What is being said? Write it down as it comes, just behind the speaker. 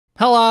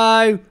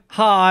Hello.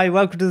 Hi.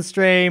 Welcome to the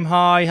stream.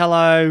 Hi.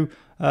 Hello.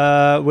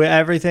 Where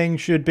everything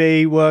should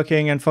be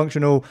working and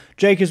functional.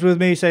 Jake is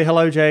with me. Say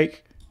hello,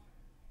 Jake.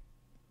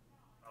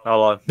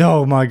 Hello.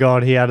 Oh my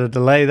god, he had a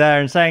delay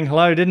there in saying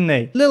hello, didn't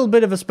he? Little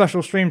bit of a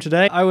special stream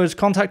today. I was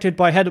contacted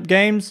by Head Up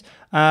Games,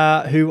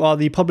 who are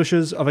the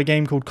publishers of a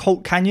game called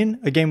Colt Canyon,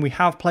 a game we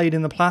have played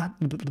in the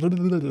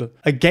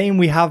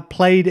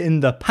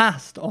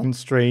past on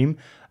stream.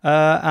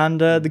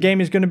 The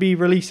game is going to be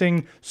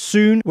releasing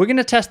soon. We're going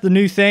to test the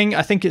new thing.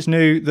 I think it's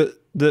new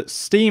that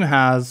Steam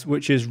has,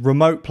 which is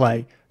remote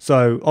play.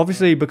 So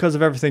obviously, because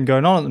of everything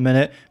going on at the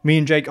minute, me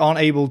and Jake aren't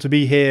able to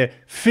be here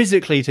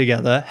physically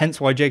together. Hence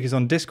why Jake is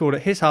on Discord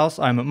at his house.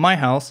 I'm at my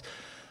house.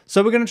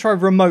 So we're going to try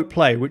remote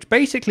play, which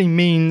basically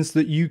means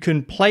that you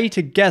can play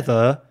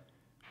together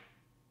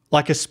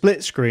like a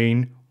split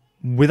screen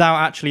without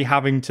actually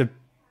having to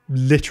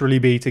literally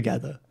be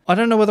together. I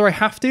don't know whether I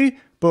have to,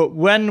 but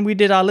when we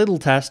did our little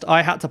test,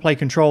 I had to play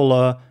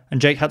controller and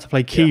Jake had to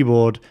play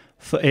keyboard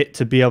for it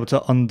to be able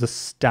to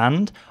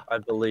understand. I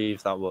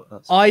believe that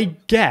was... I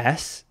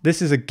guess, this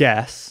is a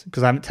guess,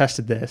 because I haven't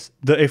tested this,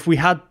 that if we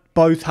had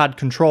both had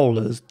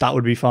controllers, that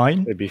would be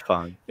fine. It'd be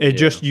fine.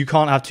 Just, you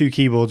can't have two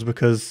keyboards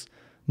because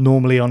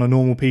normally on a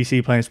normal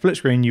PC playing split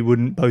screen, you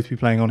wouldn't both be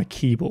playing on a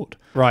keyboard.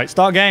 Right,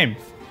 start game.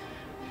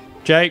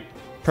 Jake,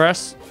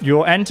 press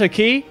your enter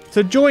key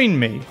to join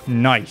me.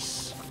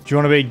 Nice. Do you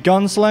want to be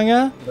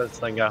gunslinger?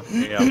 Gunslinger,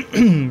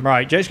 yeah.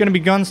 Right, Jake's going to be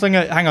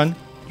gunslinger. Hang on.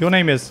 Your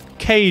name is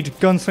Cade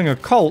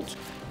Gunslinger Colt.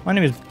 My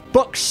name is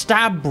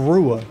Buckstab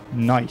Brewer.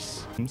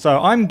 Nice. So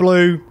I'm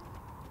blue.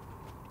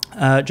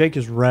 Jake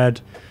is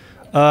red.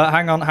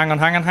 Hang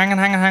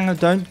on.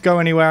 Don't go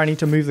anywhere. I need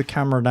to move the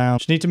camera down.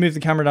 Just need to move the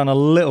camera down a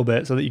little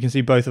bit so that you can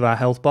see both of our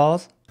health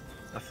bars.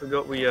 I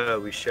forgot we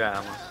share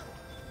ammo.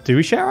 Do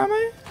we share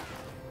ammo?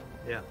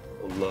 Yeah.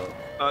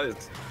 Oh,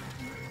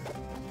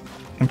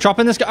 I'm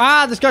chopping this guy.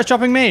 Ah, this guy's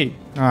chopping me.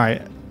 All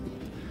right.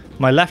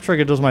 My left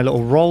trigger does my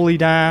little rolly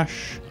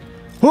dash.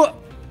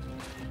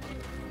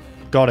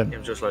 Got him.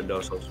 I'm just like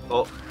those.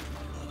 Oh.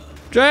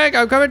 Jake,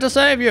 I'm coming to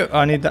save you.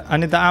 I need that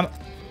ammo.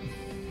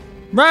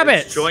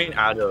 Rabbits. Join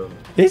Adam.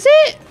 Is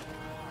it?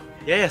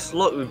 Yes,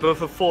 look, we both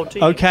have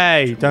 14.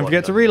 Okay, don't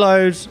forget to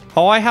reload.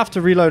 Oh, I have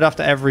to reload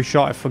after every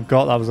shot. I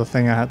forgot that was a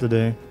thing I had to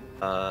do.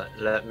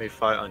 Let me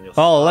fight on your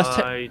side.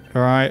 side.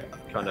 All right.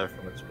 Kind of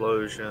from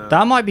explosion.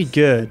 That might be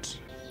good.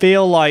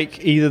 Feel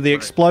like either the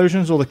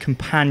explosions or the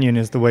companion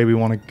is the way we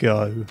want to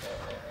go.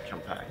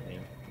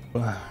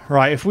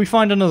 Right, if we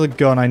find another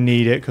gun, I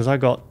need it because I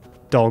got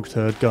dog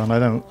turd gun.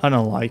 I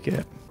don't like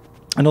it.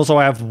 And also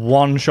I have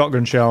one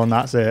shotgun shell and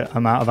that's it.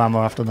 I'm out of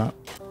ammo after that.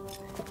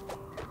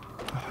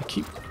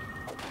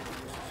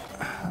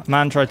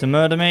 Man tried to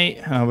murder me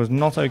and I was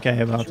not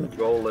okay about it.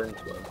 Roll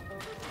into it.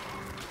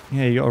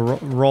 Yeah, you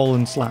gotta roll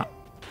and slap.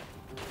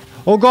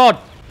 Oh god!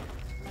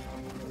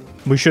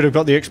 We should have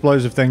got the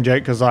explosive thing,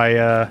 Jake, because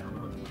I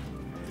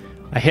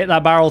hit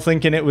that barrel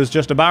thinking it was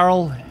just a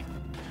barrel.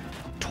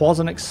 Was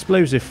an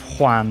explosive,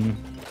 Juan.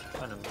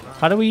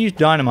 How do we use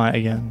dynamite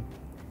again?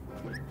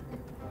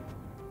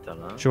 Don't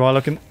know. Should I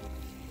look in?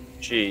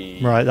 Gee.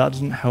 Right, that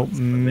doesn't help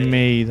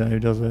me though,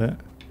 does it?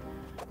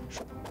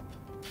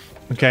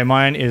 Okay,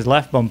 mine is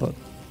left bumper.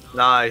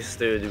 Nice,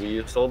 dude. We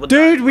used all the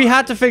Dude, we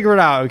had to figure it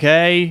out,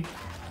 okay?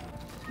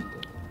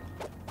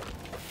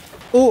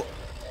 Oh.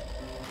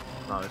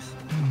 Nice.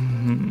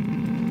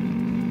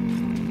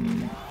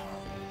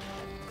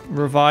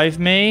 Revive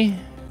me.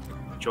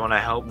 Do you want to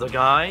help the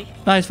guy?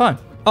 No, he's fine.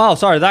 Oh,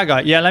 sorry, that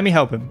guy. Yeah, let me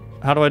help him.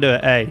 How do I do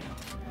it? A.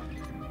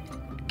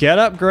 Get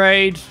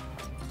upgrade.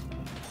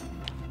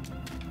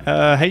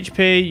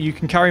 HP, you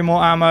can carry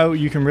more ammo.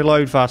 You can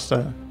reload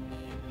faster.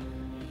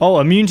 Oh,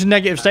 immune to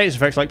negative status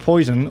effects like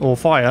poison or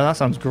fire. That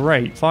sounds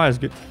great. Fire's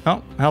good.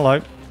 Oh,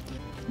 hello.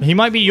 He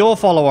might be your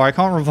follower. I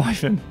can't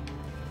revive him.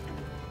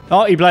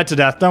 Oh, he bled to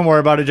death. Don't worry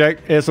about it,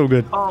 Jake. It's all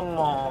good.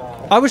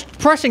 Oh. I was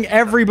pressing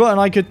every button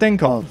I could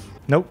think of.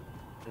 Nope.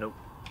 Nope.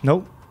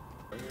 Nope.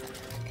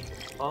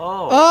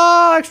 Oh.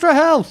 Oh, extra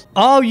health.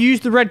 Oh,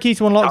 use the red key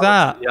to unlock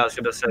that. Yeah, I was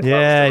gonna say.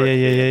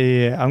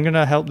 Yeah. I'm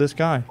gonna help this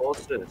guy.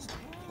 What's this?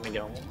 Let me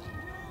go.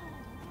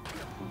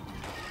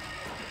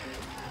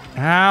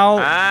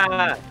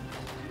 Ow.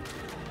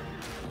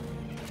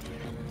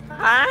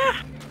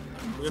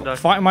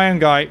 Fighting my own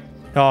guy.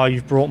 Oh,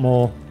 you've brought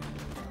more.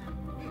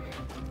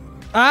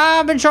 Ah,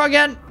 I've been shot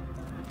again.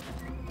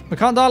 We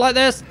can't die like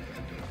this.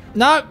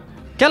 No.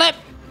 Kill it.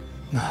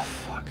 Oh,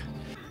 fuck.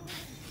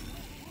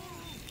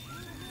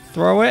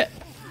 Throw it.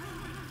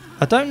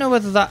 I don't know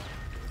whether that...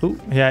 Oh,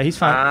 yeah, he's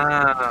fine.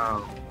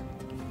 Ow.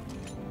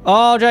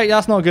 Oh, Jake,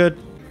 that's not good.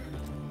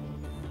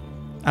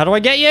 How do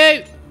I get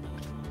you?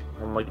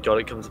 Oh my god,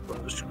 it comes up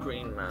on the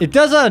screen, man. It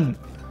doesn't.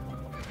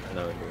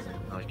 No, it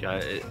doesn't.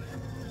 Okay,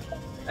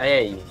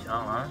 A.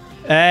 Uh-huh.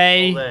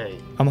 A.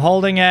 I'm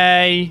holding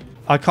A.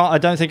 I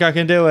don't think I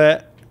can do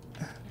it.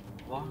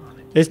 Why?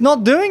 It's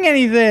not doing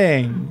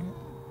anything.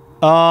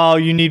 Oh,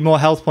 you need more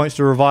health points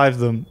to revive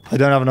them. I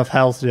don't have enough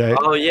health yet.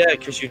 Oh, yeah,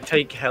 because you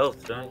take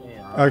health, don't you?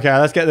 Okay,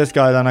 let's get this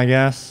guy then, I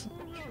guess.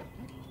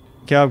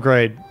 Okay,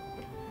 upgrade.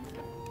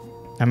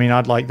 I mean,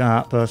 I'd like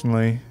that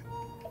personally.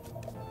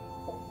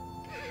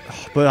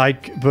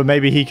 But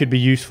maybe he could be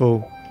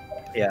useful.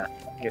 Yeah,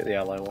 get the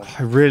ally one.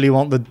 I really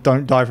want the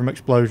don't die from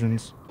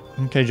explosions.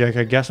 Okay, Jake,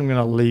 I guess I'm going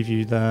to leave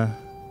you there.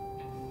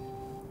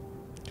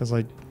 Because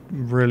I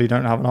really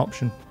don't have an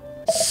option.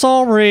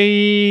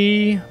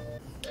 Sorry!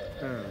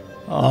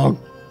 Oh,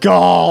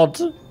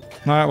 God!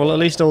 Alright, well, at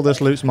least all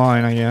this loot's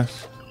mine, I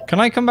guess. Can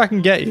I come back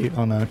and get you?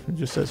 Oh, no. It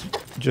just says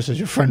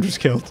your friend was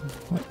killed.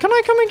 Like, can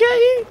I come and get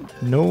you?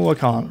 No, I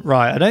can't.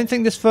 Right, I don't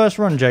think this first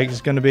run, Jake,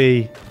 is going to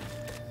be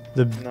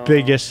the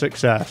biggest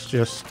success.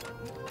 Just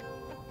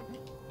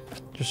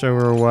so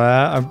we're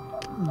aware.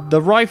 The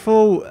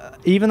rifle,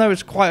 even though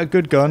it's quite a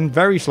good gun,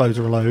 very slow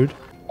to reload.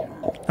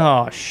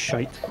 Oh,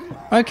 shite.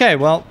 Okay,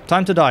 well,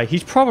 time to die.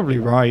 He's probably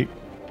right.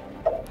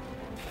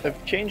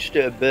 They've changed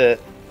it a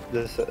bit,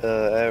 this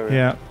area.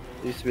 Yeah.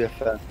 It used to be a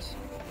fence.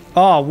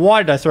 Oh,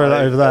 why did I throw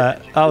that over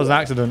there? That was an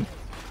accident.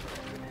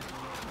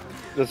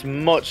 There's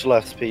much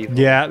less people.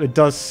 Yeah, it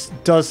does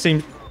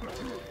seem...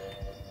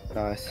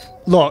 Nice.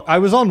 Look, I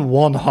was on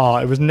 1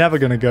 heart. It was never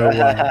going to go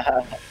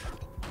well.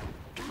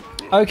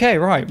 Okay,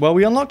 right. Well,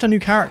 we unlocked a new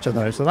character,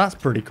 though, so that's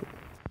pretty cool.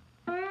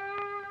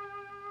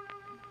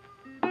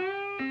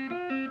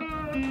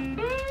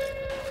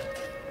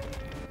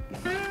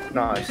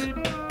 Nice.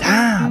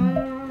 Damn!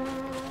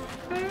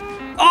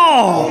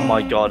 Oh Oh!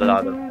 my god,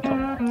 Adam.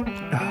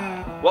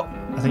 What?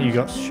 I think you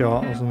got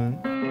shot or something.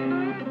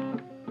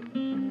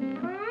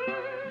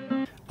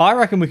 I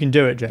reckon we can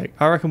do it, Jake.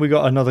 I reckon we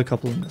got another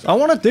couple of minutes. I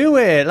want to do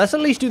it. Let's at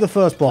least do the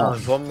first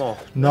boss. One more.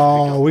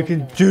 No, we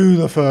can do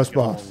the first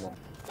boss.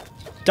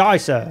 Die,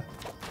 sir.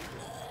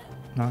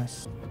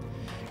 Nice.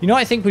 You know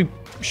what I think we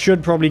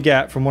should probably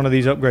get from one of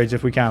these upgrades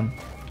if we can?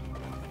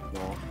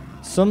 No.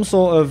 Some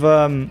sort of,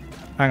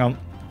 hang on.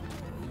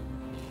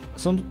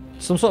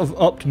 Some sort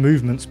of upped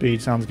movement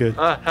speed sounds good.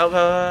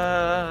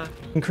 Help!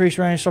 Increase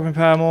range, stopping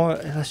power more.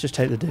 Let's just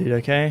take the dude,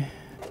 okay?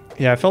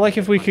 Yeah, I feel like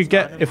if we could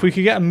get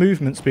a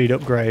movement speed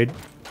upgrade,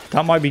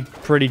 that might be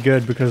pretty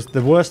good because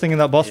the worst thing in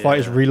that boss fight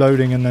is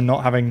reloading and then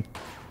not having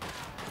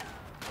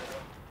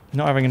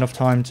enough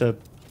time to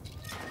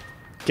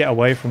get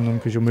away from them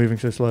because you're moving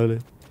so slowly.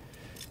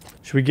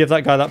 Should we give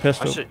that guy that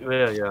pistol?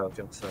 Yeah, I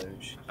think so.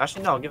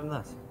 Actually, no, I'll give him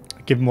this.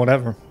 Give him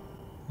whatever.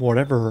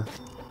 Whatever.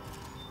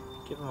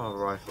 Give him a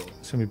rifle.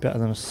 It's gonna be better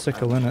than a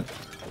sickle, innit?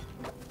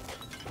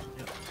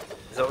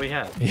 Is that what we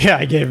have? Yeah,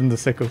 I gave him the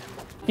sickle.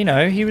 You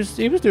know, he was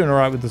doing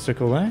alright with the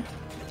sickle there.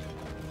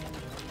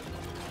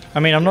 I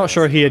mean, I'm not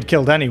sure he had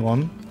killed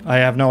anyone. I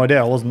have no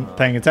idea. I wasn't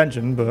paying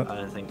attention, but I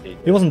don't think he...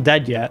 he wasn't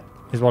dead yet,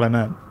 is what I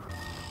meant.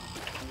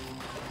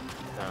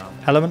 Down.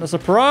 Element of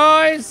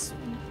surprise!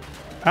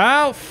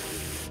 Ow!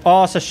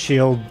 Oh, it's a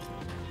shield.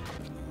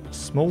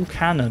 Small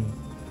cannon.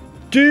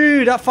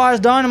 Dude, that fires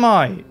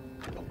dynamite!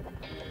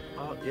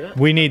 Oh, yeah.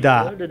 We need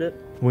that. Loaded it.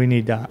 We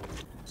need that.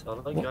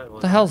 So I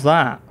What the hell's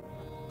that?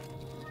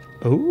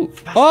 Ooh.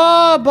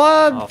 Oh,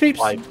 but peeps.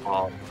 5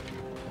 hearts.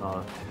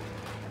 No.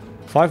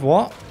 5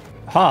 what?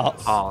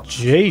 Hearts? Hearts.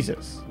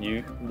 Jesus.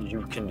 You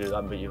can do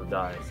that, but you'll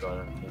die, so I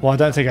don't think... Well, I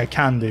don't think I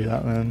can do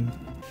that then.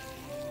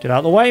 Get out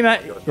of the way,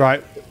 mate.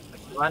 Right.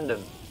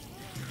 Random.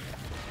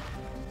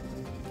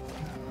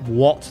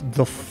 What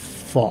the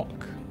fuck?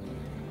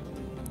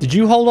 Did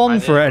you hold on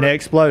for it and it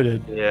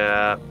exploded?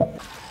 Yeah.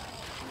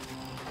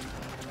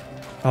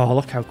 Oh,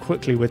 look how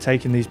quickly we're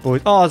taking these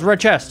boys. Oh, there's a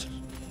red chest.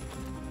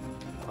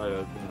 I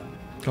opened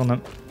Go on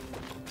then. it.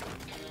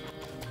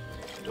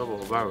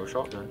 Double barrel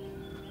shotgun.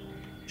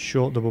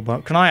 Short double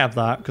barrel. Can I have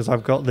that? Because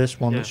I've got this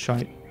one that's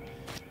shite.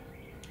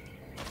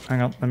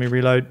 Hang on, let me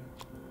reload.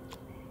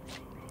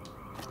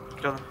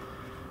 Go on.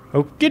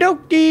 Okie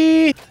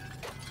dokie!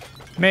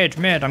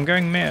 Mid, I'm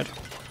going mid.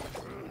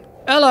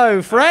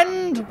 Hello,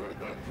 friend!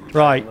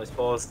 Right, Nice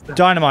pause.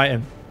 dynamite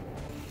him.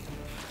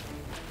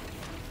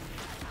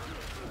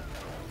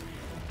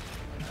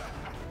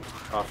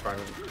 Our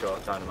friend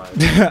got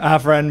dynamite. Our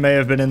friend may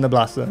have been in the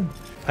blast zone.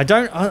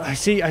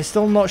 I'm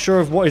still not sure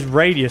of what his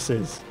radius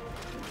is.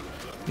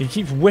 He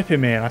keeps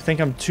whipping me and I think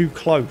I'm too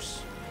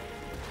close.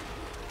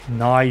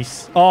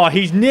 Nice. Oh,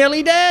 he's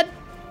nearly dead.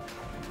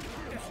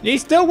 He's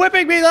still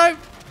whipping me though.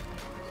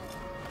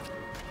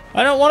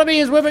 I don't want to be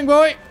his whipping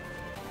boy.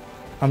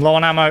 I'm low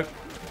on ammo.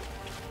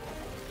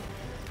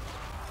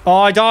 Oh,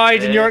 I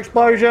died in your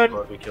explosion.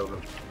 Oh, we killed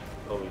him.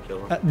 Oh, we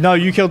killed him. No,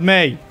 you killed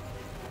me.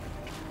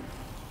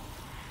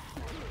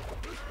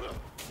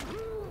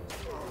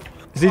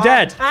 Is he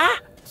dead? Yeah,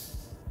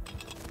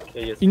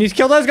 yes. You need to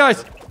kill those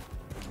guys.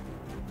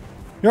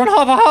 You're on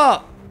half a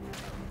heart.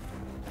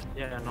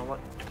 Yeah, no what?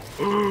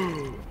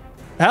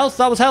 Health,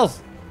 that was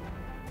health.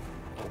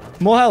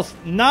 More health.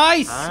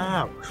 Nice.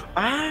 Ow!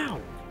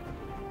 Ow!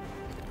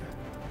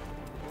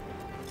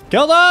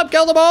 Kill them,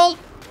 kill them all.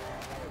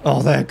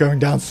 Oh, they're going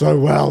down so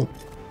well.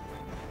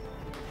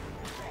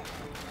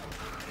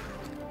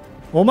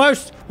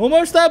 Almost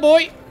there,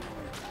 boy.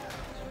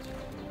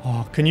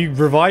 Oh, can you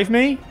revive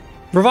me?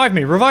 Revive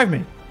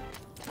me.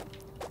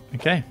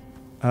 Okay.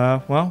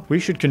 Well, we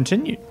should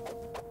continue.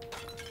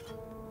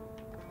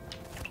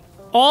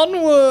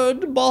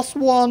 Onward! Boss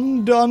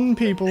 1 done,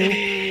 people.